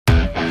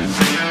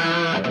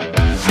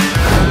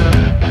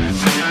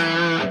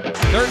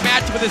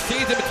matchup of the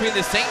season between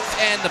the Saints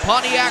and the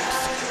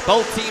Pontiacs.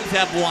 Both teams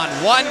have won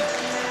one,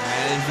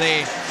 as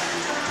they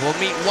will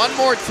meet one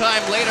more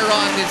time later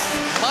on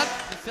this month.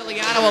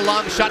 Siciliano, a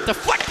long shot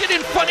deflected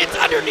in front. It's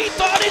underneath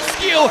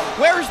Onescu.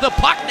 Where's the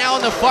puck now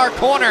in the far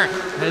corner?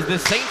 As the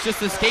Saints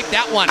just escaped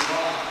that one.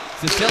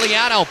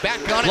 Siciliano back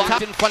on it,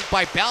 top in front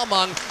by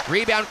Balmung.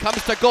 Rebound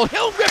comes to goal.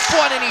 He'll rip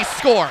one and he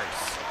scores.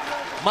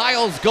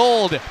 Miles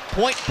Gold,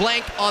 point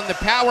blank on the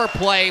power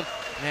play,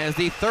 as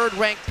the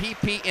third-ranked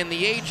PP in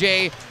the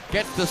AJ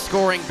gets the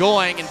scoring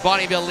going, and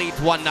Bonnyville leads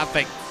 1-0.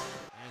 As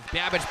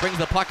Babbage brings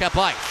the puck up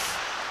ice.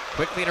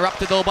 Quickly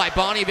interrupted though by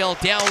Bonnyville,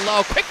 down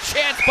low, quick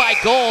chance by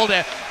Gold,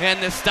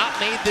 and the stop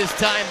made this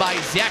time by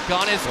Zach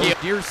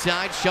Onescu. Near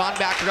side,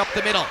 Schoenbacher up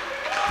the middle.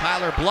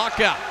 Tyler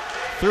Blocka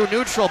through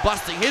neutral,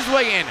 busting his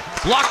way in.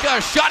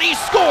 Blocka, shot, he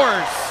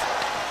scores!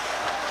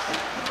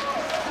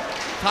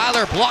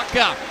 Tyler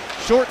Blocka,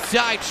 short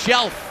side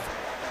shelf,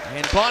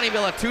 and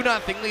Bonnyville a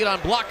 2-0 lead on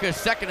Blocka's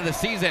second of the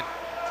season.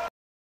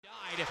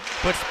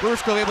 But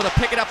Spruce will be able to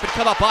pick it up and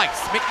come up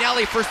ice.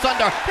 McNally for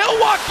Sundar. He'll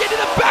walk into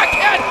the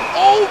backhand.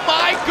 Oh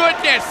my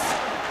goodness!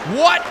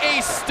 What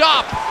a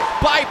stop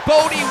by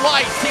Bodie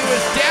Weiss. He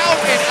was down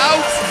and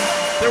out.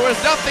 There was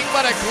nothing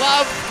but a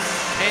glove.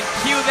 And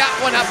cue that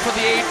one up for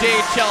the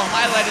AJHL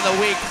highlight of the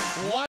week.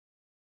 What?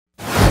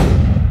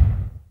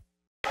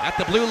 At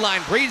the blue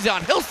line, breeze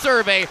on. He'll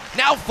survey.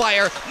 Now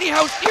fire.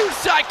 Niehaus near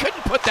side.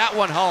 Couldn't put that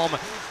one home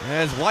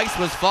as Weiss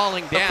was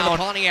falling down.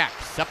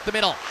 Pontiacs up the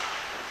middle.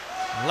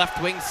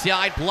 Left wing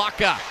side,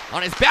 Blocka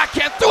on his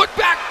backhand, threw it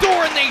back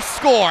door, and they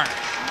score.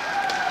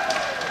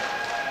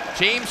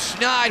 James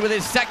Schneid with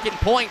his second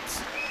point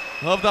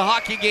of the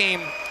hockey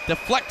game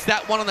deflects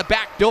that one on the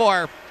back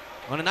door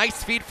on a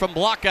nice feed from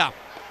Blocka,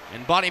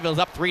 and Bonnyville's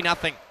up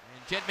 3-0. And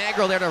Jed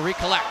Magro there to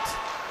recollect.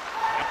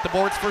 Up the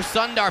boards for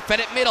Sundar, fed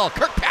it middle.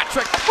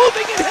 Kirkpatrick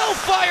moving in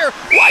hellfire.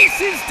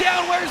 Weiss is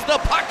down. Where's the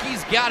puck?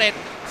 He's got it.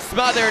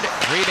 Smothered.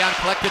 Rebound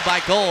collected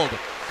by Gold.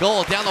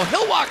 Gold down low,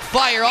 he'll walk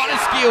fire.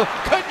 Onescu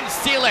couldn't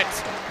steal it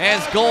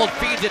as Gold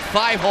feeds it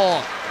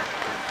 5-hole.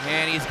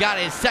 And he's got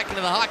his second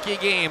of the hockey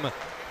game.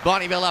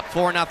 Bonnyville up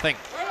 4-0.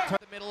 The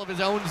middle of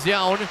his own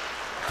zone.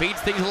 Feeds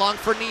things along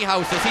for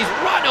Niehaus as he's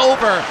run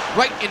over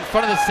right in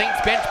front of the Saints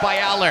bench by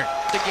Allard.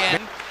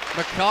 Again,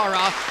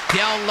 Makara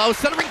down low,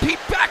 centering Pete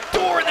back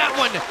door, and that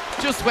one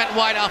just went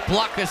wide off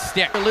Blocka's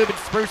stick. Lubin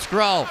Spruce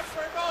Grove.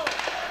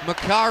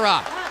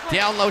 Makara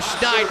down low,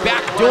 Schneid,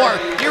 back door,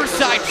 near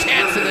side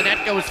chance, and the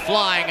net goes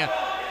flying,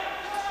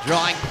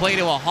 drawing play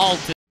to a halt.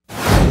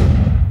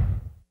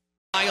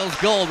 Miles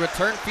Gold,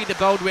 return feed to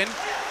Bodwin.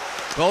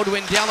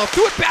 Bodwin down low,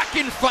 threw it back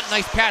in front,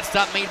 nice pad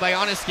stop made by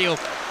Onescu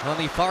on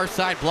the far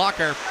side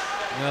blocker,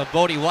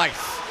 Bodie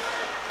Weiss.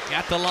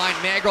 At the line,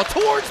 Magro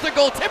towards the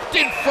goal, tipped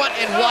in front,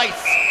 and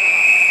Weiss,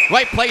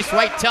 right place,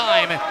 right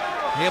time,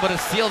 able to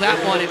seal that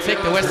one and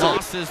take the whistle.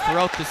 Losses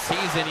throughout the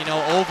season,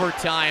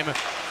 overtime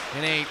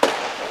in a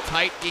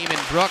tight game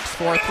in Brooks.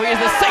 4-3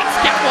 as the Saints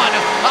get one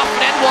off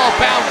an end wall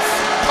bounce.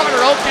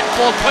 Carter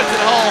Oakenfold puts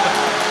it home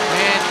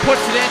and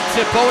puts it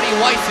into Bodie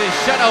Weiss's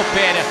shutout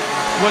bid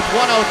with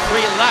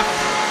 1:03 left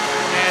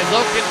as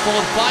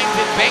Oakenfold finds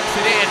it, banks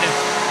it in,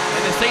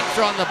 and the Saints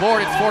are on the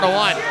board. It's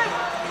 4-1.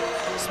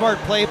 Smart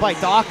play by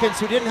Dawkins,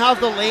 who didn't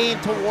have the lane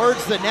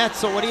towards the net,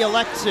 so what he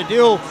elects to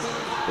do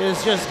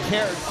is just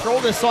throw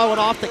this one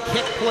off the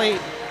kick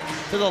plate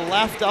to the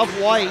left of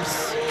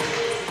Weiss.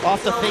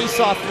 Off the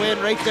face-off win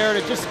right there.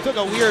 It just took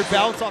a weird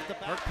bounce off the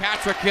back.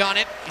 Kirkpatrick on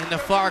it in the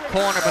far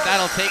corner, but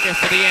that'll take us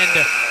to the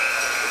end.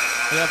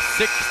 We have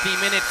 60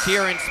 minutes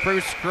here in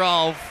Spruce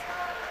Grove.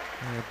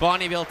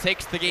 Bonnyville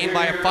takes the game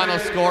by a final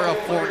score of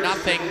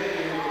 4-0,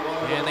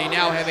 and they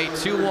now have a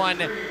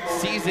 2-1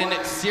 season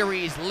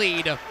series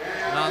lead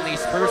on the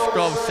Spruce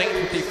Grove Saints,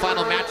 with the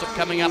final matchup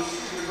coming up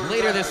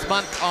later this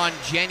month on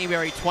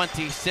January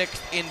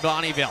 26th in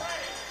Bonnyville.